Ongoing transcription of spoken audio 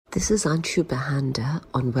This is Anshu Bahanda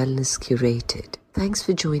on Wellness Curated. Thanks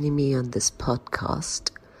for joining me on this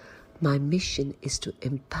podcast. My mission is to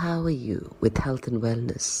empower you with health and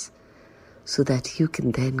wellness so that you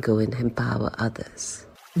can then go and empower others.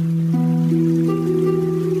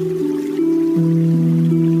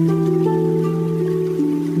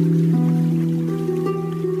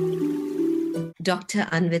 Dr.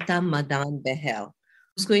 Anvita Madan Behel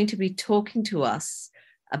is going to be talking to us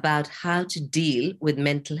about how to deal with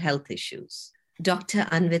mental health issues. Dr.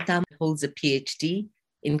 Anvita holds a PhD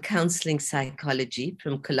in counseling psychology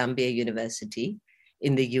from Columbia University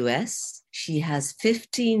in the US. She has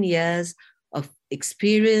 15 years of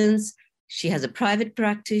experience. She has a private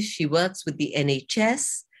practice. She works with the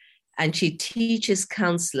NHS, and she teaches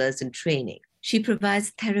counselors in training. She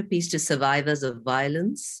provides therapies to survivors of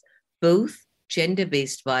violence, both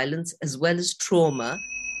gender-based violence as well as trauma.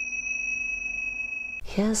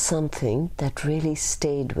 Here's something that really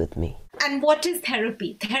stayed with me. And what is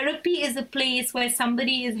therapy? Therapy is a place where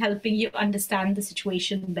somebody is helping you understand the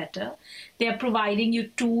situation better. They're providing you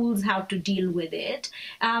tools how to deal with it.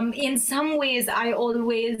 In some ways, I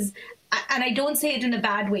always, and I don't say it in a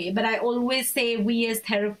bad way, but I always say we as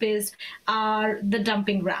therapists are the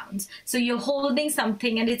dumping grounds. So you're holding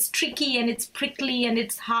something and it's tricky and it's prickly and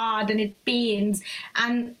it's hard and it pains.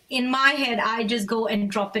 And in my head, I just go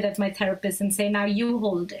and drop it at my therapist and say, now you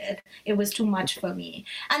hold it. It was too much for me.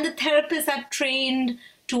 And the therapists are trained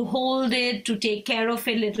to hold it, to take care of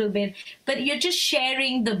it a little bit, but you're just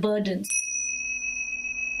sharing the burdens.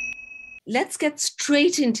 Let's get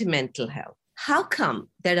straight into mental health. How come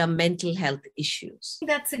there are mental health issues?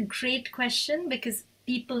 That's a great question because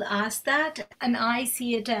people ask that, and I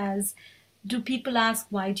see it as, do people ask,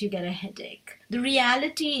 why do you get a headache? The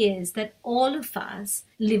reality is that all of us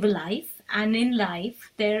live a life, and in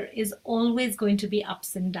life, there is always going to be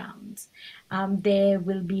ups and downs. There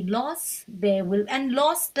will be loss, and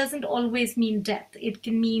loss doesn't always mean death. It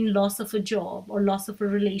can mean loss of a job or loss of a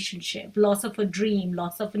relationship, loss of a dream,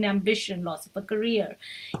 loss of an ambition, loss of a career.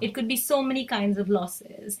 It could be so many kinds of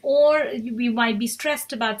losses. Or we might be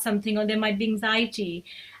stressed about something, or there might be anxiety.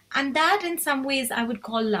 And that in some ways I would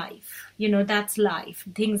call life. That's life.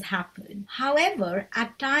 Things happen. However,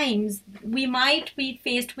 at times we might be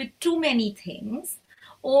faced with too many things,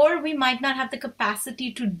 or we might not have the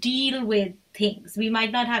capacity to deal with things. We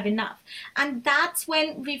might not have enough. And that's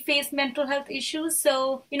when we face mental health issues.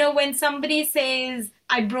 So, when somebody says,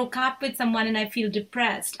 I broke up with someone and I feel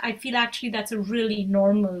depressed, I feel actually that's a really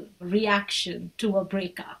normal reaction to a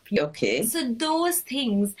breakup. Okay. So those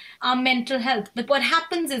things are mental health. But what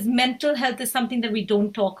happens is mental health is something that we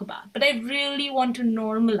don't talk about. But I really want to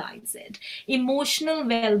normalize it. Emotional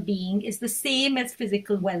well-being is the same as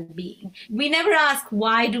physical well-being. We never ask,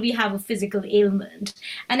 why do we have a physical ailment?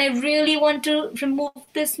 And I really want to remove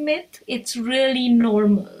this myth. It's really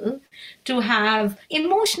normal to have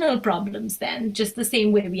emotional problems then, just the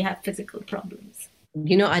same way we have physical problems.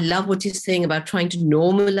 I love what you're saying about trying to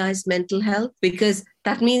normalize mental health, because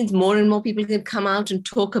that means more and more people can come out and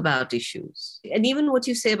talk about issues. And even what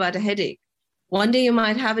you say about a headache, one day you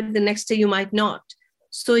might have it, the next day you might not.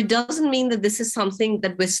 So it doesn't mean that this is something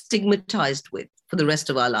that we're stigmatized with for the rest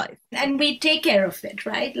of our life. And we take care of it,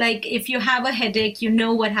 right? Like if you have a headache, you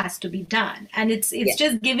know what has to be done. And it's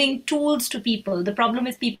just giving tools to people. The problem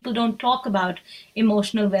is people don't talk about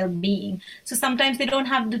emotional well-being. So sometimes they don't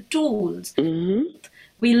have the tools. Mm-hmm.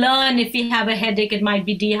 We learn if we have a headache, it might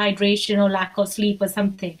be dehydration or lack of sleep or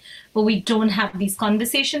something. But we don't have these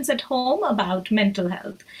conversations at home about mental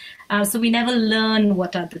health. So we never learn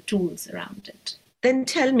what are the tools around it. Then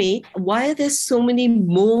tell me, why are there so many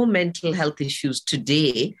more mental health issues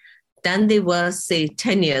today than they were, say,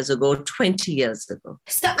 10 years ago, 20 years ago?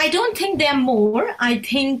 So I don't think there are more. I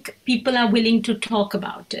think people are willing to talk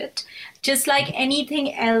about it. Just like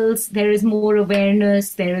anything else, there is more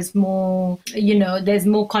awareness, there is more, there's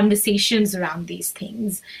more conversations around these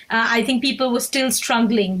things. I think people were still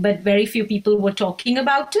struggling, but very few people were talking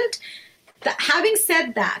about it. Having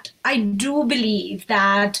said that, I do believe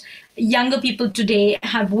that younger people today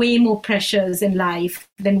have way more pressures in life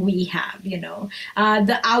than we have,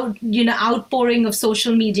 the outpouring of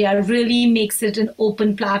social media really makes it an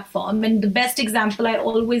open platform. And the best example I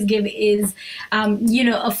always give is,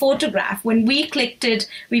 a photograph. When we clicked it,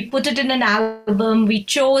 we put it in an album, we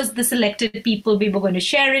chose the selected people we were going to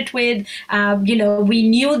share it with. We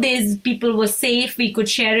knew these people were safe, we could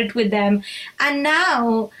share it with them. And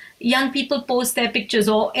now young people post their pictures,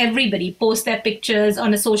 or everybody posts their pictures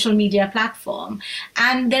on a social media platform,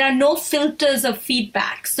 and there are no filters of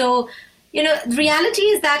feedback. So The reality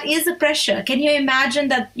is that is a pressure. Can you imagine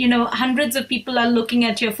that, hundreds of people are looking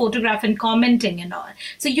at your photograph and commenting and all.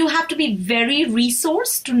 So you have to be very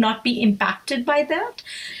resourced to not be impacted by that.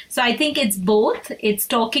 So I think it's both. It's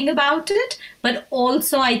talking about it, but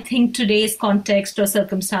also I think today's context or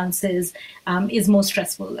circumstances is more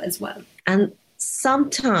stressful as well. And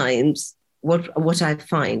sometimes what I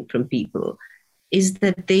find from people is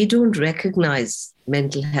that they don't recognize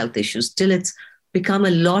mental health issues till it's become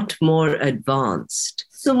a lot more advanced.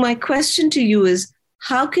 So my question to you is,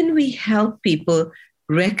 how can we help people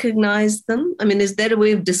recognize them? I mean, is there a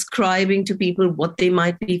way of describing to people what they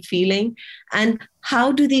might be feeling? And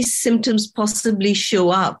how do these symptoms possibly show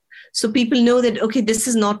up? So people know that, okay, this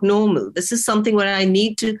is not normal. This is something where I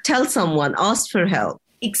need to tell someone, ask for help.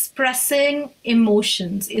 Expressing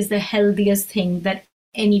emotions is the healthiest thing that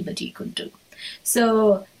anybody could do.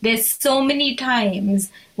 So there's so many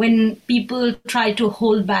times when people try to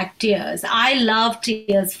hold back tears. I love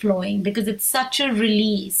tears flowing because it's such a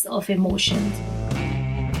release of emotions.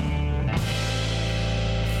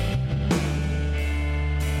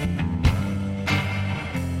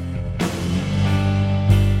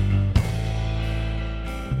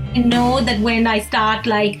 I know that when I start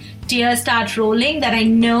tears start rolling, that I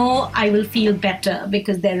know I will feel better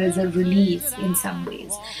because there is a release in some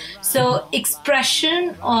ways. So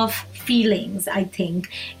expression of feelings, I think,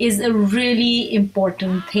 is a really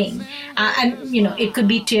important thing. And, it could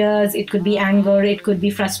be tears, it could be anger, it could be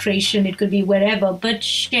frustration, it could be wherever, but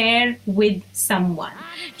share with someone.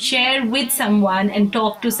 Share with someone and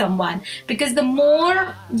talk to someone. Because the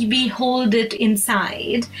more we hold it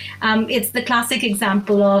inside, it's the classic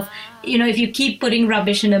example of, if you keep putting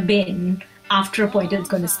rubbish in a bin, after a point it's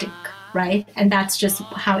going to stink. Right? And that's just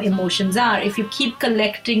how emotions are. If you keep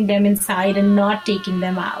collecting them inside and not taking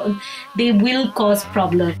them out, they will cause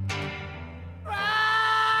problems.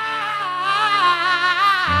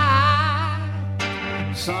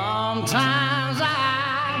 Sometimes I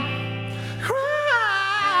cry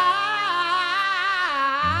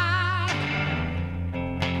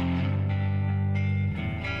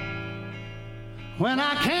when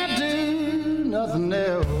I can't do nothing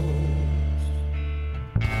else.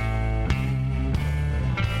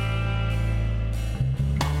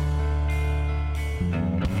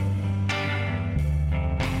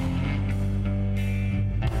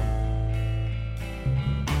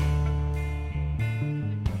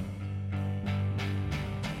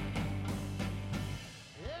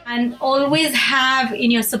 And always have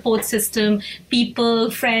in your support system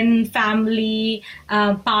people, friends, family,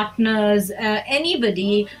 partners,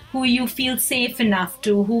 anybody who you feel safe enough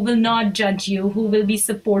to, who will not judge you, who will be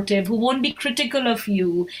supportive, who won't be critical of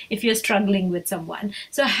you if you're struggling with someone.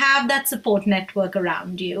 So have that support network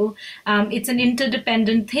around you. It's an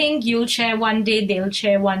interdependent thing. You'll share one day, they'll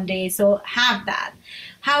share one day. So have that.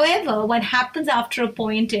 However, what happens after a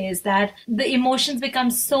point is that the emotions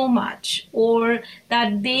become so much, or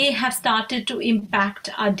that they have started to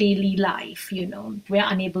impact our daily life. We're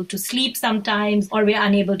unable to sleep sometimes, or we're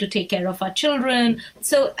unable to take care of our children.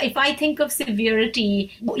 So if I think of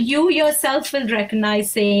severity, you yourself will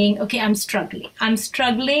recognize saying, okay, I'm struggling. I'm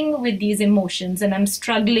struggling with these emotions, and I'm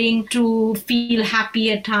struggling to feel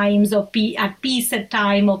happy at times, or at peace at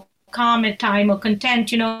times, or calm at time, or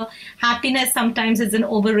content. Happiness sometimes is an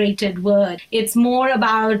overrated word. It's more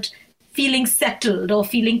about feeling settled or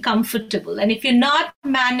feeling comfortable. And if you're not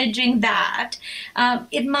managing that,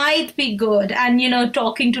 it might be good. And,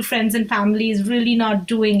 talking to friends and family is really not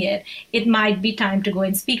doing it. It might be time to go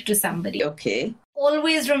and speak to somebody. Okay.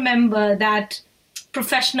 Always remember that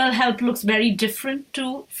professional help looks very different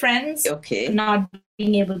to friends. Okay. Not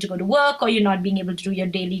being able to go to work, or you're not being able to do your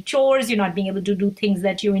daily chores, you're not being able to do things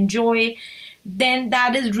that you enjoy, then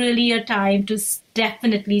that is really a time to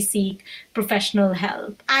definitely seek professional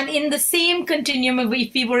help. And in the same continuum,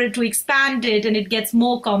 if we were to expand it and it gets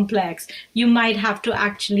more complex, you might have to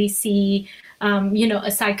actually see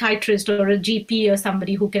a psychiatrist or a GP or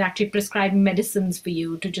somebody who can actually prescribe medicines for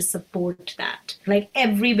you to just support that. Like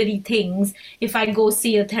everybody thinks, if I go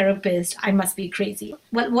see a therapist, I must be crazy.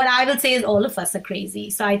 Well, what I will say is all of us are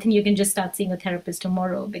crazy. So I think you can just start seeing a therapist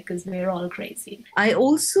tomorrow because we're all crazy. I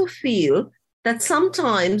also feel that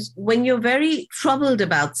sometimes when you're very troubled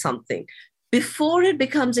about something, before it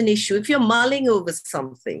becomes an issue, if you're mulling over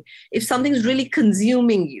something, if something's really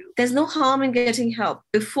consuming you, there's no harm in getting help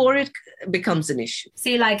before it becomes an issue.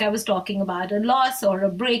 Say, like I was talking about a loss or a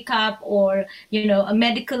breakup or, a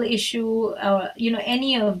medical issue or,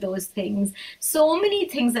 any of those things. So many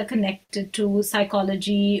things are connected to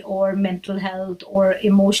psychology or mental health or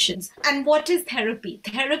emotions. And what is therapy?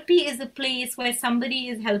 Therapy is a place where somebody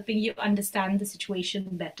is helping you understand the situation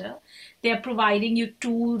better. They're providing you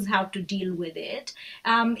tools how to deal with it.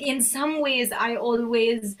 In some ways,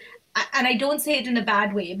 and I don't say it in a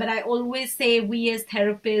bad way, but I always say we as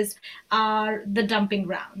therapists are the dumping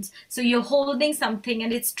grounds. So you're holding something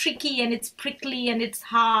and it's tricky and it's prickly and it's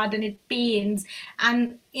hard and it pains.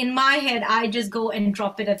 And in my head, I just go and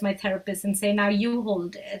drop it at my therapist and say, now you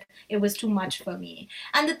hold it. It was too much for me.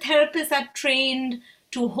 And the therapists are trained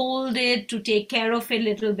to hold it, to take care of it a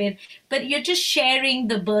little bit, but you're just sharing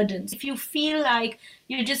the burdens. If you feel like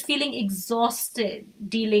you're just feeling exhausted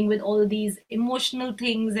dealing with all these emotional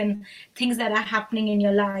things and things that are happening in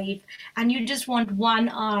your life, and you just want 1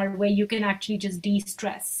 hour where you can actually just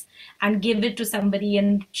de-stress and give it to somebody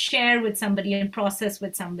and share with somebody and process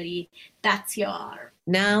with somebody, that's your hour.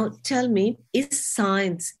 Now, tell me, is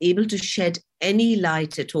science able to shed any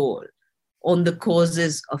light at all on the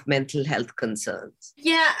causes of mental health concerns?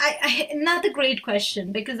 Yeah, another great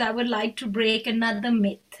question, because I would like to break another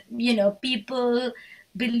myth. People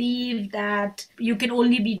believe that you can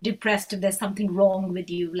only be depressed if there's something wrong with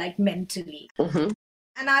you, like mentally. Mm-hmm.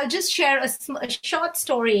 And I'll just share a short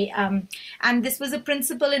story. And this was a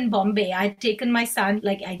principal in Bombay. I had taken my son,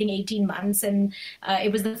 I think 18 months. And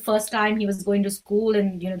it was the first time he was going to school.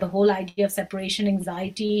 And, the whole idea of separation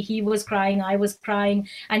anxiety, he was crying, I was crying,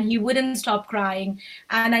 and he wouldn't stop crying.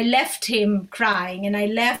 And I left him crying. And I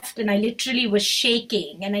left and I literally was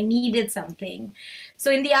shaking and I needed something.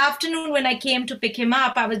 So in the afternoon, when I came to pick him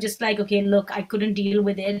up, I was just like, okay, look, I couldn't deal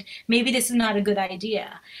with it. Maybe this is not a good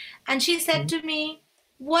idea. And she said to me,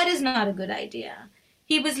 what is not a good idea?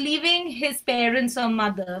 He was leaving his parents or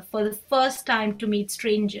mother for the first time to meet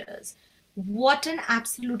strangers. What an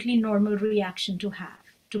absolutely normal reaction to have,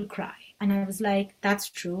 to cry. And I was like, that's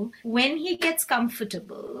true. When he gets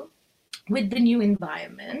comfortable with the new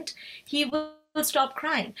environment, he will stop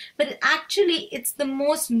crying. But actually, it's the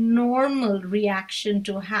most normal reaction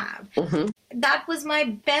to have. Mm-hmm. That was my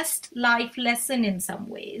best life lesson in some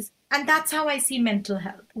ways. And that's how I see mental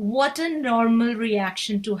health. What a normal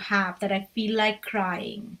reaction to have, that I feel like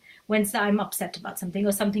crying when I'm upset about something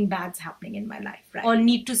or something bad's happening in my life, right? Or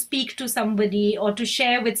need to speak to somebody or to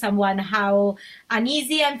share with someone how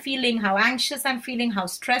uneasy I'm feeling, how anxious I'm feeling, how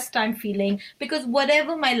stressed I'm feeling, because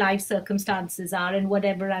whatever my life circumstances are and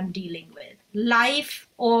whatever I'm dealing with, life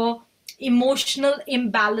or emotional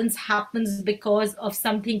imbalance happens because of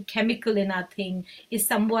something chemical in our thing is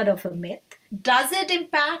somewhat of a myth. Does it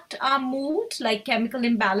impact our mood, like chemical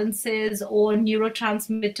imbalances or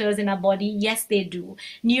neurotransmitters in our body? Yes, they do.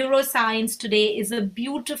 Neuroscience today is a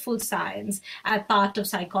beautiful science as part of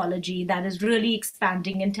psychology that is really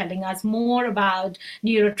expanding and telling us more about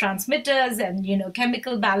neurotransmitters and,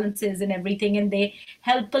 chemical balances and everything. And they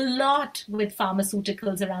help a lot with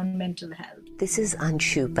pharmaceuticals around mental health. This is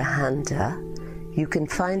Anshu Bahanda. You can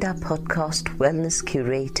find our podcast Wellness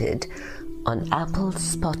Curated on Apple,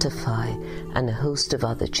 Spotify, and a host of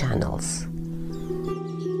other channels.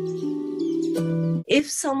 If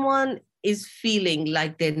someone is feeling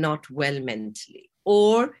like they're not well mentally,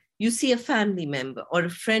 or you see a family member or a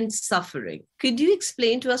friend suffering, could you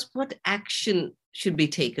explain to us what action should be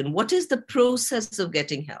taken? What is the process of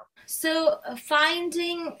getting help? So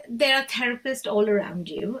finding there are therapists all around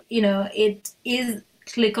you. It is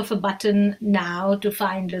click of a button now to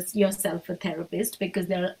find yourself a therapist, because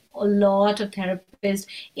there are a lot of therapists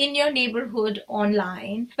in your neighborhood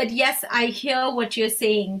online. But yes, I hear what you're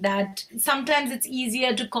saying, that sometimes it's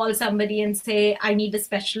easier to call somebody and say, I need a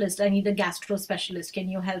specialist, I need a gastro specialist, can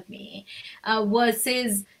you help me?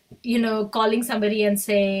 Versus, calling somebody and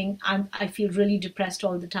saying, I feel really depressed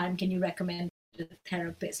all the time, can you recommend a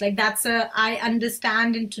therapist? I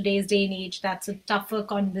understand in today's day and age, that's a tougher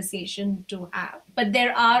conversation to have. But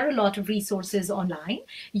there are a lot of resources online.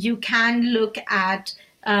 You can look at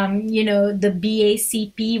the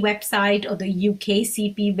BACP website or the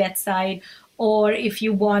UKCP website, or if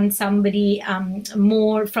you want somebody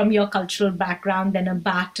more from your cultural background, then a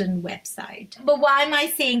Barton website. But why am I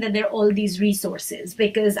saying that there are all these resources?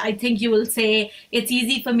 Because I think you will say, it's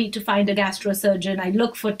easy for me to find a gastrosurgeon. I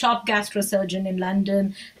look for top gastrosurgeon in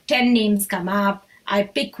London, 10 names come up, I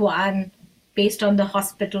pick one based on the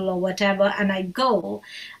hospital or whatever, and I go.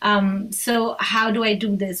 So how do I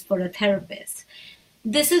do this for a therapist?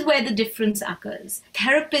 This is where the difference occurs.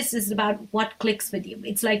 Therapist is about what clicks with you.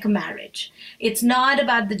 It's like a marriage. It's not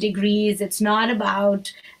about the degrees. It's not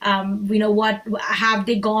about, what have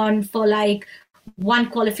they gone for, like one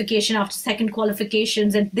qualification after second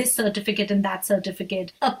qualifications and this certificate and that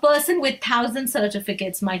certificate. A person with 1,000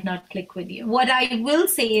 certificates might not click with you. What I will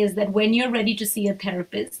say is that when you're ready to see a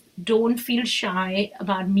therapist, don't feel shy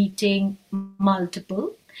about meeting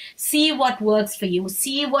multiple. See what works for you.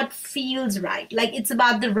 See what feels right. Like, it's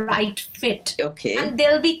about the right fit. Okay. And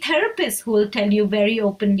there'll be therapists who will tell you very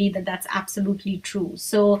openly that that's absolutely true.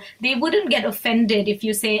 So they wouldn't get offended if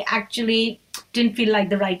you say, actually, didn't feel like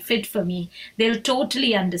the right fit for me. They'll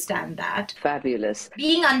totally understand that. Fabulous.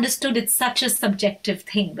 Being understood, it's such a subjective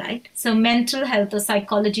thing, right? So mental health or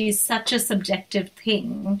psychology is such a subjective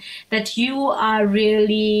thing that you are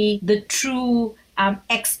really the true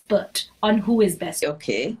expert on who is best.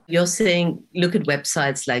 Okay. You're saying look at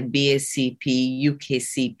websites like BACP,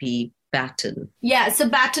 UKCP, Baton. Yeah, so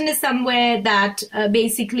Baton is somewhere that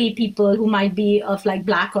basically people who might be of like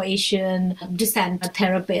Black or Asian descent, a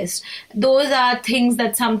therapist, those are things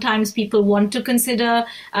that sometimes people want to consider.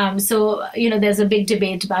 So, there's a big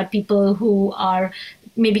debate about people who are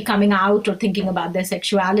maybe coming out or thinking about their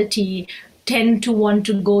sexuality tend to want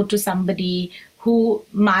to go to somebody who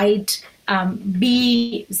might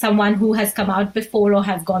be someone who has come out before or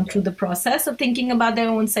have gone through the process of thinking about their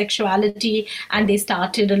own sexuality. And they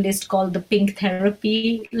started a list called the Pink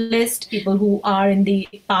Therapy list. People who are in the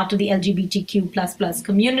part of the LGBTQ++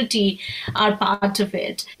 community are part of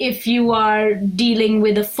it. If you are dealing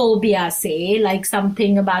with a phobia, say, like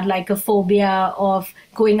something about like a phobia of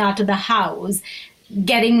going out of the house,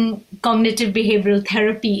 getting cognitive behavioral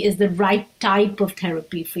therapy is the right type of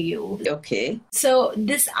therapy for you. Okay. So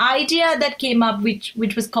this idea that came up, which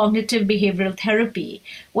was cognitive behavioral therapy,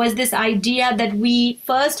 was this idea that we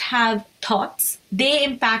first have thoughts, they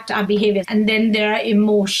impact our behavior, and then there are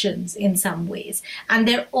emotions in some ways, and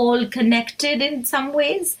they're all connected in some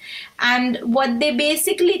ways. And what they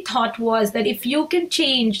basically thought was that if you can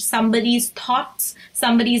change somebody's thoughts,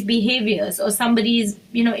 somebody's behaviors, or somebody's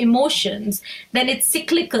emotions, then it's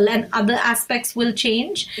cyclical and other aspects will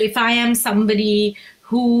change. If I am somebody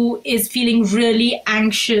who is feeling really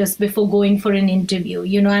anxious before going for an interview.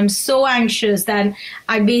 I'm so anxious that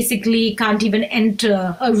I basically can't even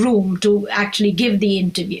enter a room to actually give the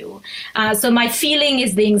interview. So my feeling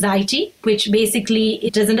is the anxiety, which basically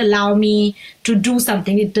it doesn't allow me to do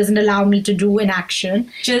something. It doesn't allow me to do an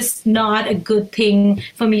action. Just not a good thing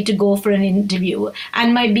for me to go for an interview.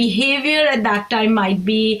 And my behavior at that time might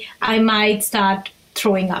be, I might start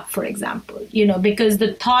throwing up, for example, because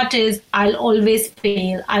the thought is I'll always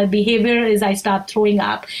fail. Our behavior is I start throwing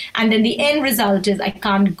up. And then the end result is I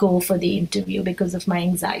can't go for the interview because of my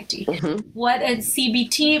anxiety. Mm-hmm. What a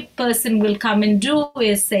CBT person will come and do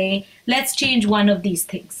is say, let's change one of these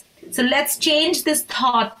things. So let's change this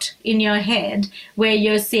thought in your head where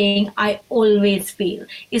you're saying, I always fail.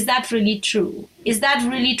 Is that really true? Is that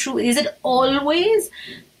really true? Is it always?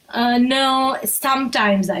 No,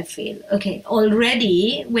 sometimes I fail. Okay,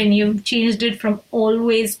 already when you've changed it from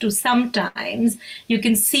always to sometimes, you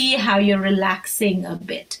can see how you're relaxing a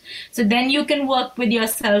bit. So then you can work with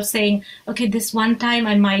yourself saying, okay, this one time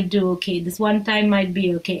I might do okay. This one time might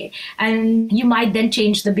be okay. And you might then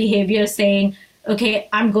change the behavior saying, okay,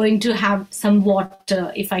 I'm going to have some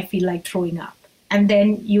water if I feel like throwing up. And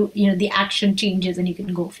then the action changes and you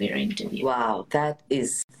can go for your interview. Wow, that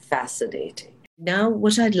is fascinating. Now,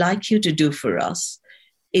 what I'd like you to do for us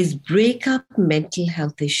is break up mental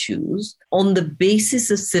health issues on the basis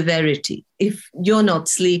of severity. If you're not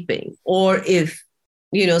sleeping or if,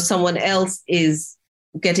 someone else is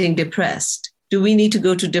getting depressed, do we need to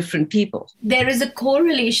go to different people? There is a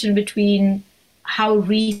correlation between how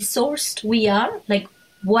resourced we are, like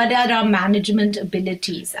what are our management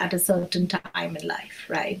abilities at a certain time in life,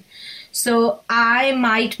 right? So I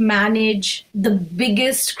might manage the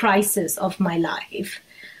biggest crisis of my life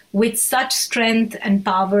with such strength and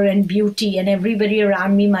power and beauty, and everybody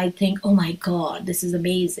around me might think, oh my God, this is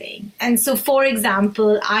amazing. And so, for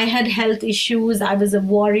example, I had health issues. I was a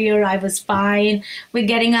warrior. I was fine. We're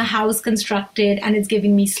getting a house constructed and it's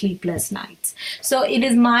giving me sleepless nights. So it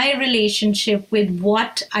is my relationship with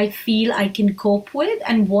what I feel I can cope with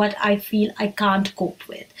and what I feel I can't cope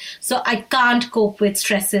with. So I can't cope with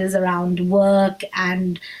stresses around work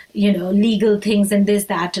and legal things and this,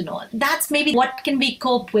 that, and all. That's maybe what can we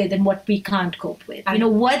cope with and what we can't cope with.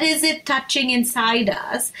 What is it touching inside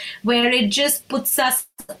us where it just puts us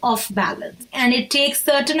off balance? And it takes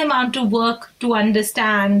certain amount of work to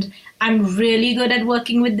understand I'm really good at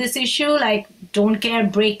working with this issue. Like, don't care,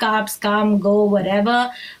 breakups, come, go,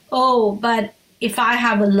 whatever. Oh, but if I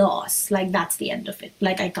have a loss, like that's the end of it.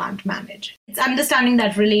 Like I can't manage. It's understanding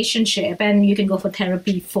that relationship, and you can go for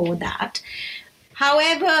therapy for that.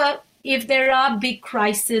 However, if there are big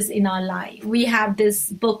crises in our life, we have this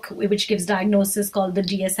book which gives diagnosis called the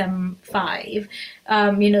DSM-5.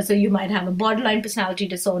 So you might have a borderline personality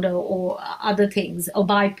disorder or other things, or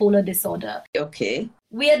bipolar disorder. Okay.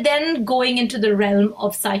 We are then going into the realm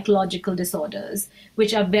of psychological disorders,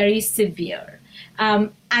 which are very severe.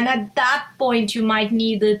 And at that point, you might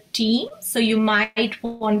need a team. So you might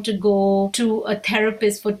want to go to a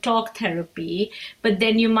therapist for talk therapy, but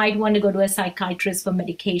then you might want to go to a psychiatrist for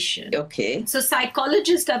medication. Okay. So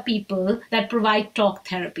psychologists are people that provide talk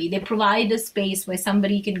therapy. They provide a space where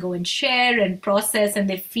somebody can go and share and process, and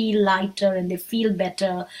they feel lighter and they feel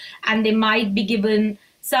better. And they might be given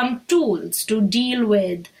some tools to deal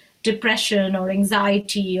with depression or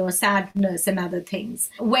anxiety or sadness and other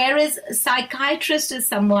things. Whereas a psychiatrist is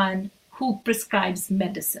someone who prescribes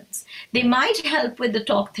medicines. They might help with the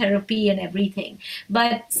talk therapy and everything,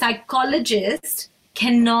 but psychologists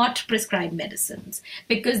cannot prescribe medicines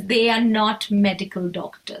because they are not medical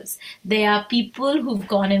doctors. They are people who've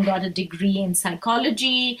gone and got a degree in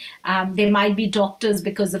psychology. They might be doctors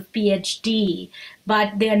because of PhD,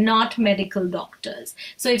 but they are not medical doctors.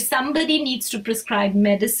 So if somebody needs to prescribe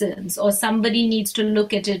medicines or somebody needs to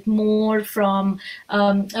look at it more from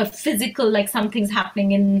a physical, like something's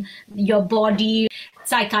happening in your body,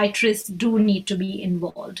 psychiatrists do need to be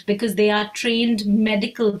involved because they are trained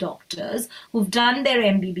medical doctors who've done their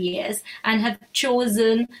MBBS and have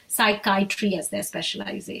chosen psychiatry as their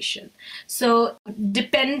specialization. So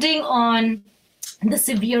depending on the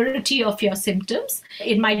severity of your symptoms,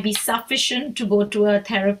 it might be sufficient to go to a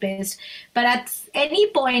therapist. But at any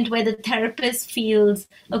point where the therapist feels,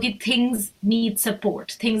 okay, things need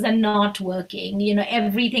support, things are not working,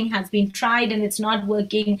 everything has been tried and it's not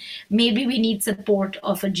working, maybe we need support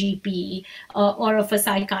of a GP or of a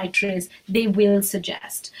psychiatrist, they will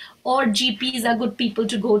suggest. Or GPs are good people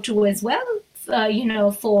to go to as well,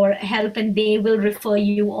 for help, and they will refer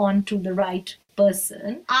you on to the right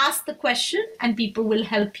person. Ask the question and people will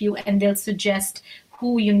help you and they'll suggest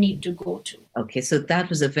who you need to go to. Okay, so that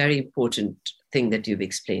was a very important thing that you've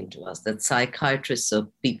explained to us, that psychiatrists are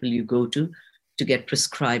people you go to get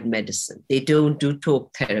prescribed medicine. They don't do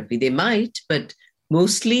talk therapy. They might, but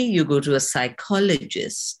mostly you go to a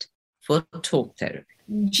psychologist for talk therapy.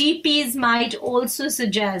 GPs might also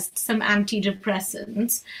suggest some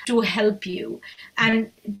antidepressants to help you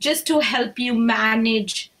and just to help you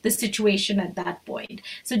manage the situation at that point.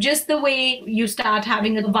 So just the way you start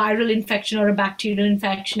having a viral infection or a bacterial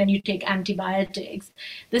infection and you take antibiotics,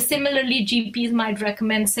 similarly GPs might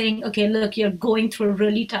recommend saying, okay, look, you're going through a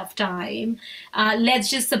really tough time. Let's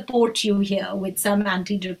just support you here with some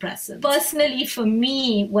antidepressants. Personally, for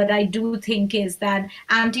me, what I do think is that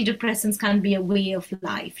antidepressants can be a way of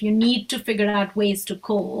life. You need to figure out ways to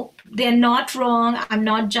cope. They're not wrong. I'm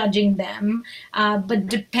not judging them. But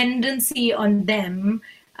dependency on them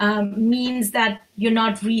means that you're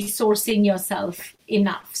not resourcing yourself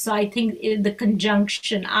enough. So I think in the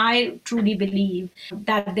conjunction, I truly believe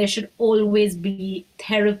that there should always be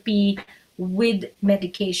therapy with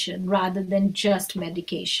medication rather than just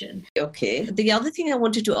medication. Okay. The other thing I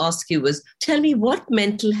wanted to ask you was, tell me, what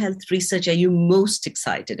mental health research are you most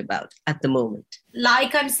excited about at the moment?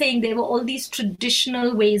 Like I'm saying, there were all these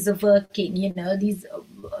traditional ways of working, these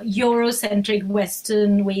Eurocentric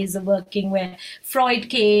Western ways of working where Freud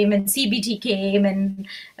came and CBT came and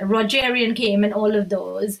Rogerian came and all of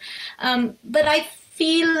those. But I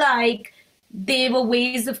feel like they were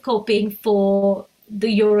ways of coping for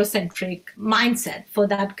the Eurocentric mindset for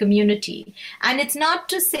that community. And it's not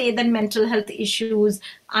to say that mental health issues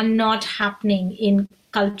are not happening in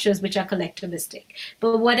cultures which are collectivistic.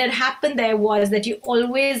 But what had happened there was that you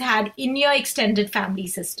always had in your extended family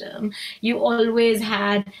system, you always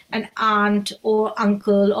had an aunt or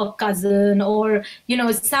uncle or cousin or,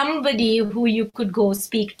 somebody who you could go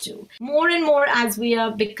speak to. More and more as we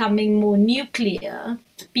are becoming more nuclear,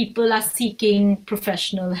 people are seeking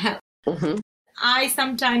professional help. Mm-hmm. I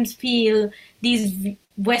sometimes feel these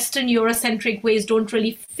Western Eurocentric ways don't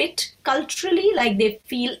really fit culturally, like they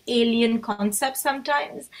feel alien concepts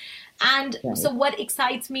sometimes. And so what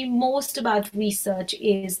excites me most about research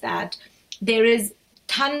is that there is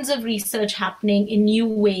tons of research happening in new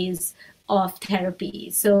ways of therapy.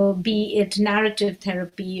 So be it narrative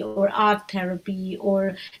therapy or art therapy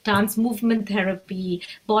or dance movement therapy,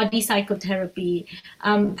 body psychotherapy.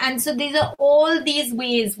 And so these are all these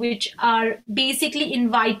ways which are basically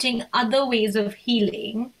inviting other ways of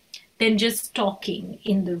healing than just talking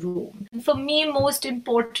in the room. For me, most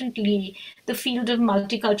importantly, the field of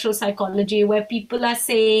multicultural psychology, where people are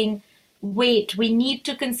saying, wait, we need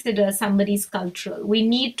to consider somebody's cultural. We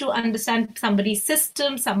need to understand somebody's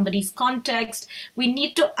system, somebody's context. We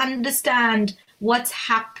need to understand what's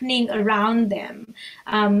happening around them.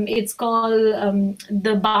 It's called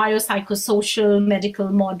the biopsychosocial medical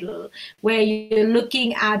model, where you're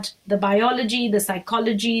looking at the biology, the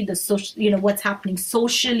psychology, the social, what's happening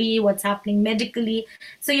socially, what's happening medically.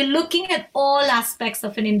 So you're looking at all aspects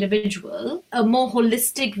of an individual, a more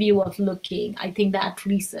holistic view of looking. I think that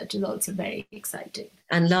research is also very exciting.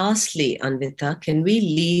 And lastly, Anvita, can we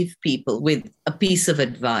leave people with a piece of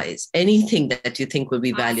advice? Anything that you think will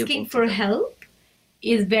be valuable? Asking for help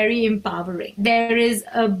is very empowering. There is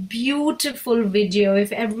a beautiful video,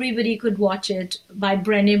 if everybody could watch it, by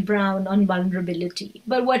Brené Brown on vulnerability.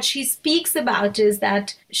 But what she speaks about is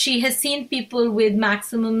that she has seen people with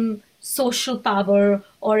maximum social power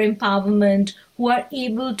or empowerment who are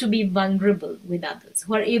able to be vulnerable with others,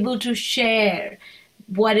 who are able to share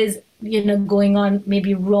what is going on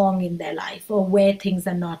maybe wrong in their life or where things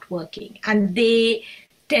are not working. And they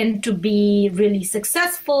tend to be really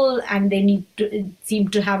successful, and they seem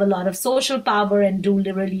to have a lot of social power and do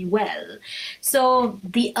really well. So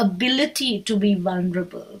the ability to be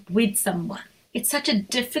vulnerable with someone, it's such a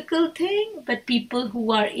difficult thing, but people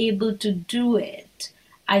who are able to do it,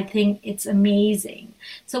 I think it's amazing.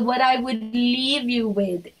 So what I would leave you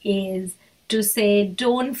with is to say,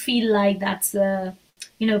 don't feel like that's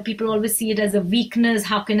people always see it as a weakness.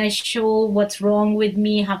 How can I show what's wrong with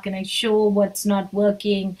me? How can I show what's not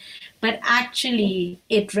working? But actually,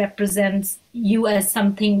 it represents you as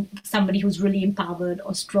somebody who's really empowered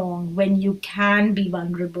or strong, when you can be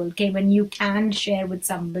vulnerable, okay? When you can share with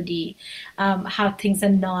somebody how things are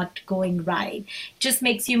not going right. Just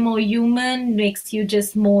makes you more human, makes you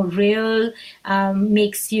just more real,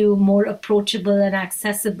 makes you more approachable and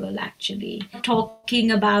accessible, actually.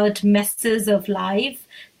 Talking about messes of life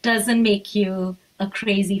doesn't make you a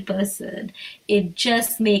crazy person. It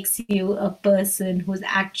just makes you a person who's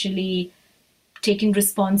actually taking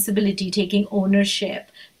responsibility, taking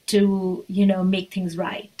ownership to, make things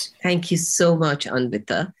right. Thank you so much,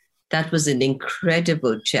 Anvita. That was an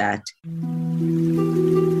incredible chat.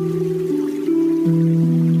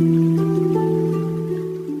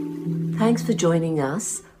 Thanks for joining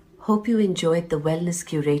us. Hope you enjoyed the Wellness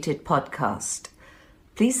Curated podcast.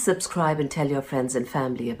 Please subscribe and tell your friends and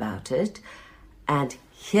family about it. And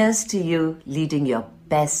here's to you leading your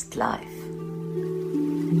best life.